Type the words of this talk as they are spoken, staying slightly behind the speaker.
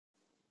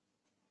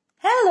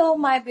Hello,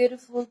 my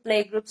beautiful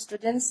playgroup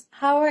students.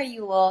 How are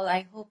you all?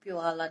 I hope you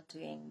all are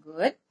doing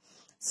good.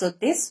 So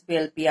this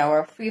will be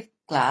our 5th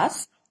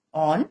class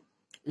on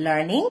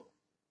learning,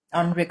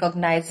 on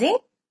recognizing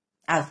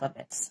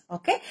alphabets.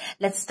 Okay,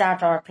 let's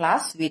start our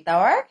class with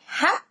our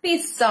happy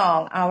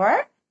song,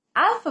 our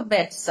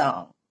alphabet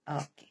song.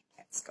 Okay,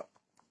 let's go.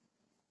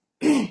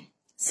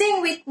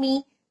 Sing with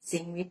me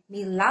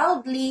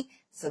loudly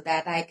so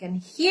that I can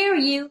hear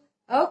you.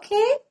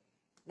 Okay,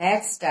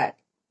 let's start.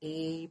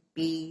 A,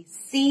 B,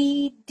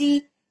 C,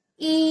 D,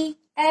 E,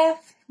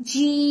 F,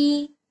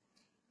 G,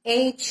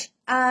 H,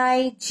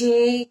 I,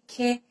 J,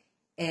 K,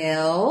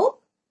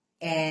 L,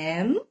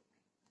 M,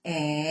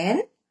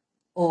 N,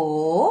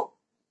 O,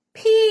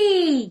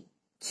 P,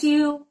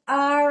 Q,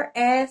 R,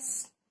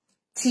 S,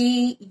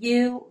 T,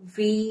 U,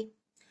 V,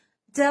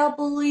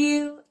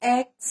 W,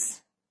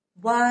 X,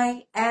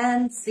 Y,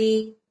 and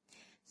Z.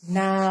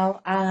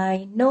 Now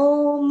I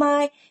know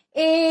my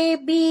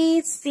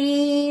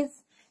ABCs.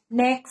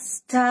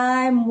 Next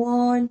time,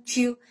 won't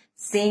you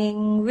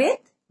sing with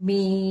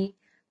me?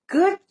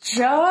 Good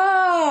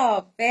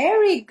job.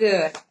 Very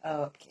good.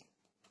 Okay.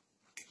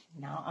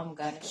 Now I'm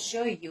going to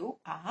show you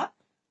a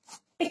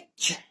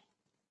picture.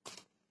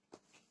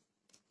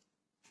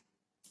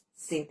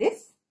 See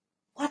this?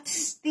 What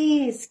is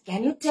this?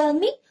 Can you tell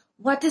me?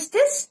 What is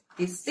this?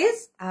 This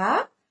is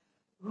a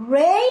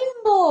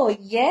rainbow.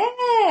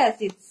 Yes,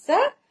 it's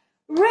a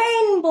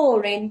rainbow.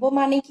 Rainbow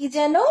mane ki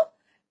jano?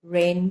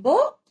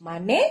 Rainbow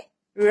mane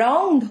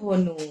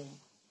rangdhonu.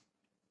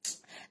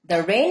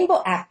 The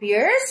rainbow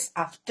appears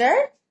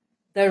after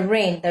the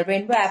rain. The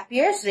rainbow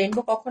appears.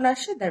 Rainbow kokhon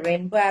ashe? The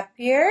rainbow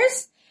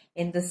appears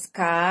in the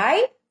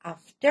sky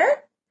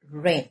after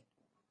rain.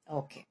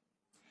 Okay.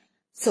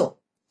 So,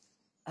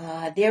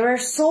 there are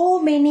so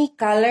many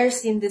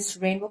colors in this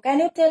rainbow. Can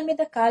you tell me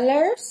the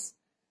colors?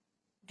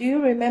 Do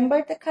you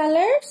remember the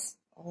colors?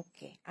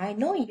 Okay, I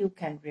know you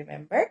can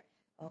remember.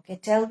 Okay,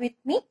 tell with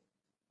me.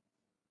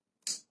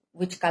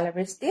 Which color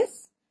is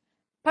this?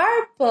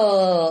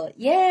 Purple.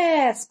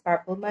 Yes,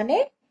 purple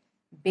mane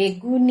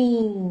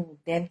beguni.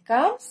 Then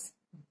comes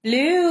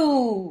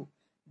blue.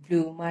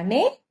 Blue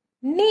mane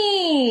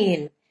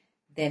nil.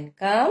 Then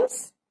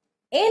comes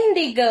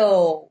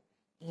indigo.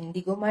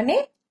 Indigo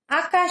mane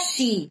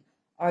akashi,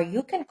 or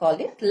you can call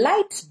it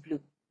light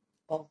blue.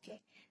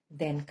 Okay.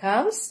 Then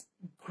comes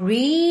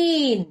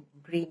green.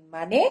 Green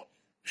mane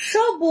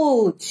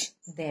shobuj.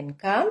 Then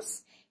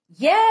comes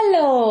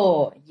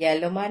yellow.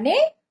 Yellow mane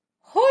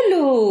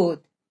holud.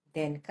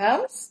 Then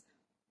comes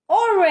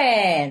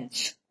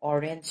orange.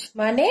 Orange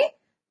mane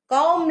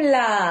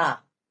komla.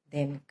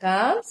 Then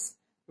comes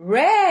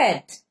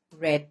red.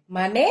 Red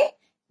mane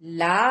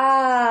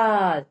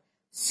lal.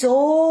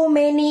 So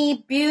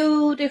many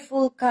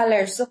beautiful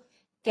colors. So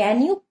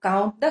can you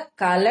count the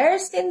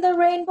colors in the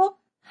rainbow?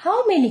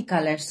 How many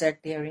colors are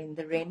there in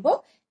the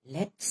rainbow?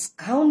 Let's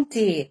count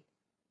it.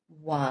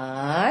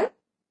 1,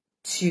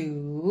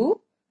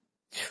 2,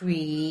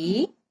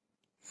 3,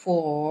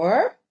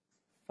 4,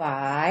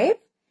 5,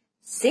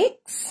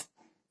 6,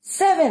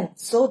 7.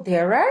 So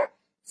there are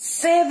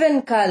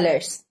 7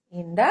 colors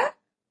in the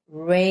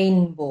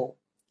rainbow.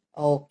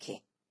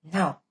 Okay.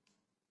 Now,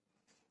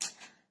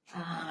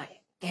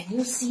 can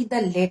you see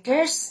the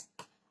letters?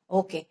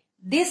 Okay.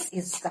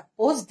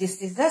 Suppose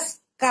this is a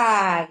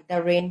sky.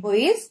 The rainbow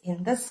is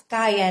in the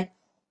sky and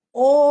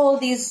all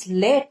these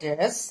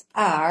letters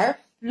are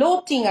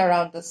floating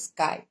around the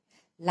sky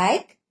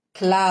like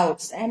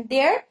clouds and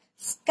they're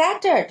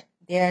scattered.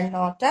 They're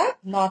not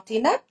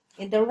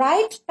in the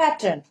right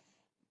pattern.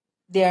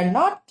 They're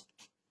not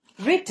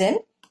written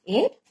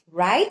in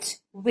right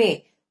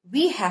way.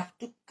 We have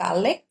to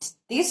collect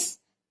these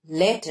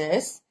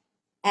letters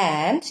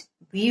and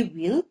we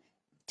will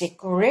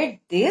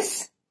decorate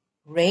this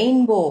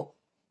rainbow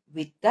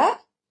with the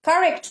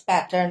correct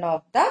pattern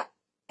of the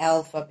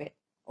alphabet.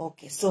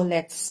 Okay, so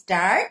let's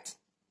start.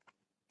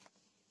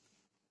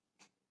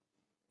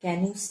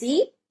 Can you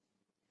see?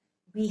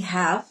 We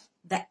have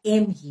the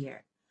M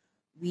here.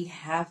 We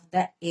have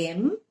the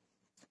M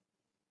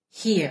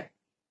here.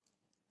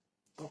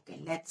 Okay,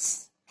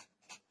 let's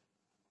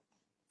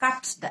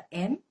cut the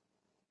M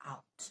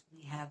out.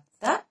 We have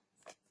the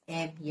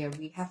M here.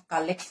 We have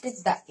collected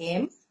the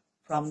M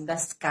from the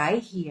sky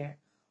here.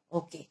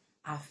 Okay,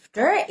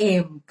 after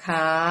M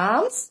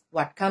comes,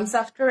 what comes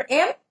after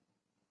M?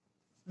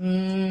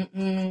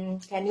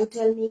 Can you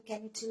tell me?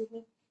 Can you tell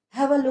me?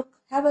 Have a look.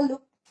 Have a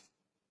look.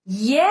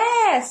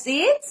 Yes,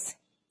 it's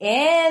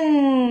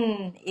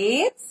N.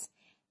 It's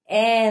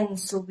N.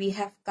 So we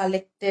have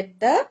collected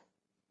the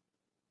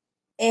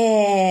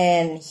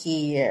N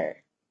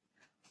here.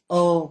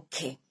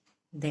 Okay.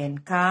 Then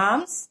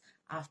comes,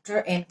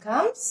 after N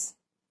comes,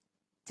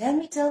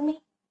 tell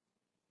me.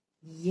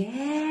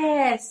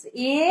 Yes,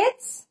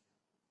 it's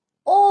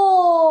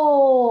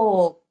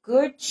O.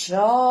 Good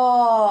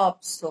job.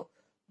 So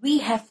we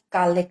have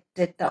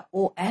collected the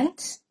O and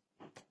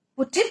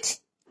put it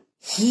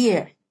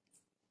here.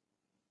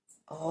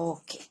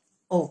 Okay,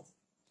 O.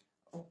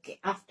 Okay,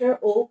 after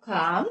O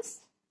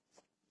comes,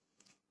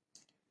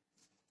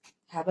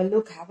 Have a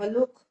look, have a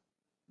look.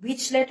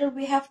 Which letter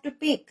we have to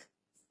pick?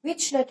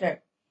 Which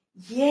letter?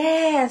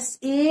 Yes,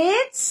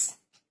 it's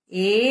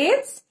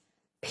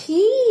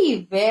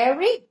P.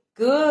 Very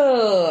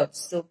good.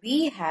 So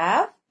we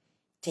have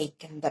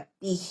taken the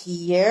P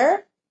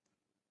here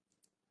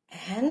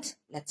and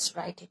let's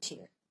write it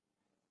here.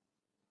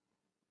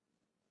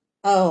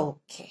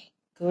 Okay,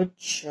 good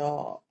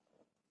job.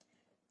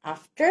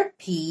 After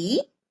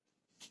P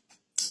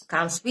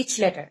comes which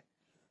letter?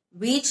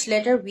 Which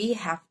letter we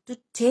have to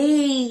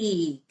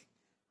take?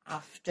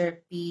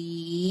 After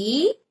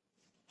P.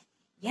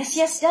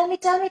 Yes, tell me.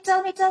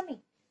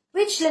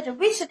 Which letter?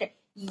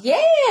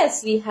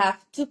 Yes, we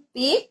have to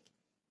pick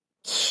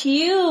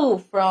Q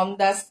from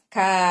the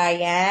sky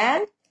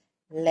and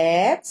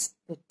let's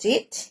put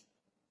it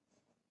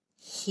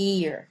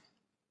here.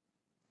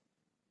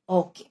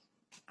 Okay,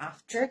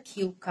 after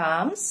Q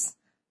comes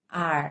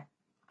R.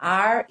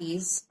 R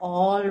is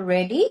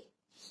already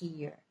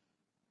here.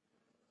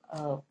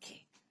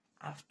 Okay,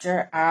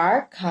 after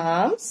R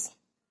comes,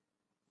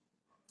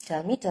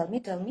 tell me.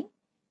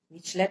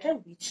 Which letter?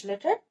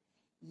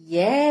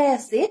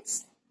 Yes,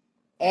 it's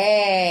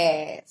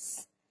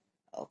S.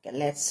 Okay,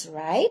 let's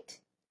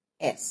write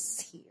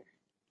S here.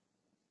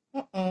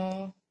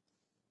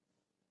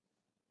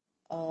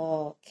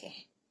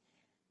 Okay.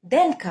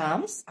 Then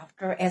comes,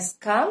 after S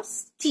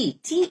comes T.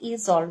 T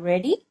is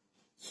already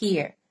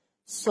here.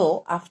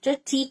 So, after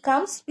T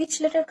comes,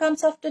 which letter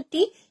comes after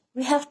T?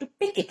 We have to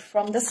pick it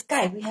from the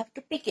sky. We have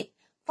to pick it.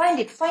 Find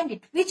it.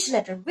 Which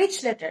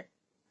letter?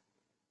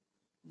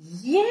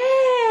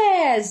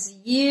 Yes,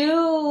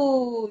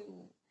 U.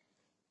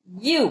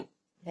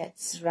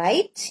 Let's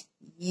write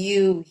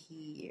U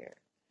here.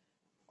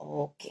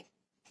 Okay.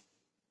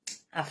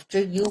 After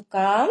U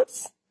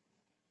comes,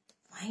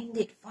 find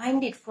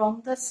it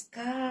from the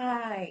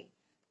sky.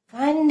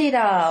 Find it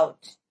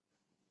out.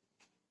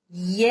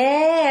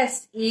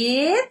 Yes,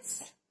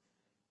 it's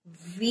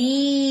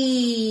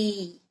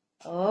V.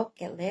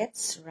 Okay,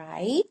 let's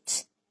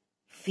write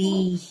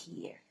V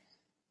here.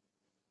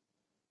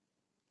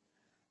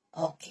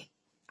 Okay,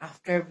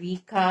 after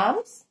V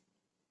comes,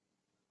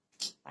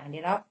 find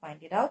it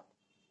out.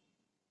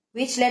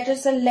 Which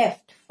letters are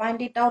left?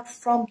 Find it out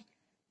from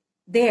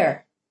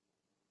there.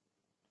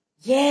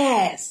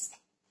 Yes,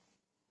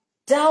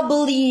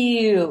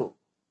 W.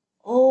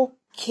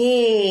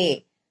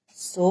 Okay,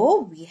 so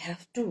we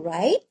have to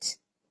write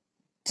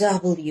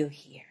W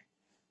here.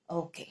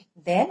 Okay,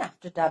 then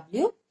after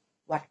W,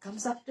 what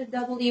comes after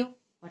W?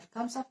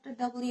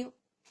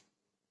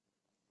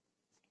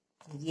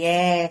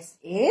 Yes,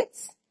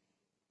 it's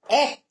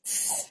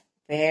X.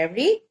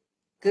 Very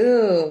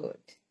good.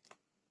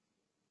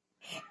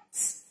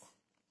 X.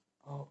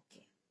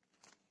 Okay.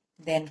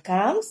 Then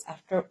comes,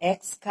 after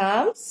X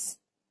comes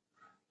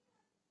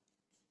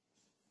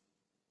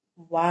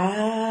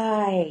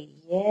Y.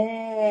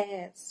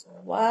 Yes,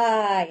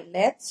 Y.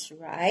 Let's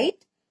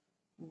write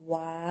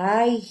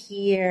Y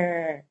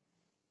here.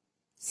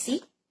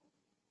 See?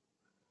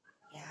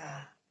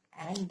 Yeah.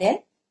 And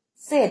then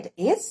Z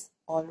is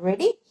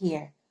already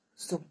here.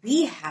 So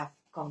we have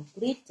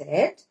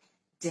completed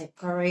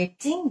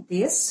decorating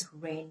this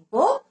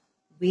rainbow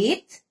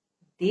with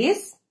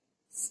this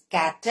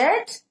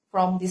scattered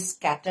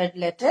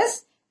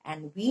letters,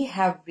 and we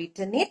have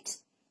written it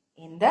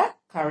in the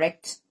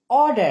correct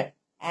order,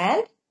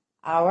 and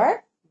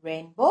our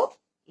rainbow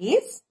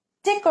is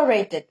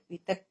decorated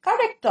with the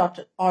correct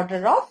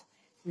order of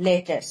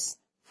letters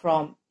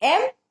from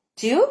M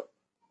to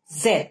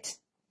Z.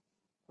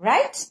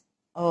 Right?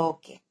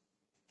 Okay.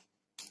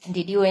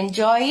 Did you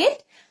enjoy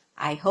it?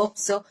 I hope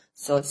so.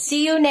 So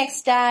see you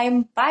next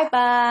time.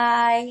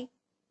 Bye-bye.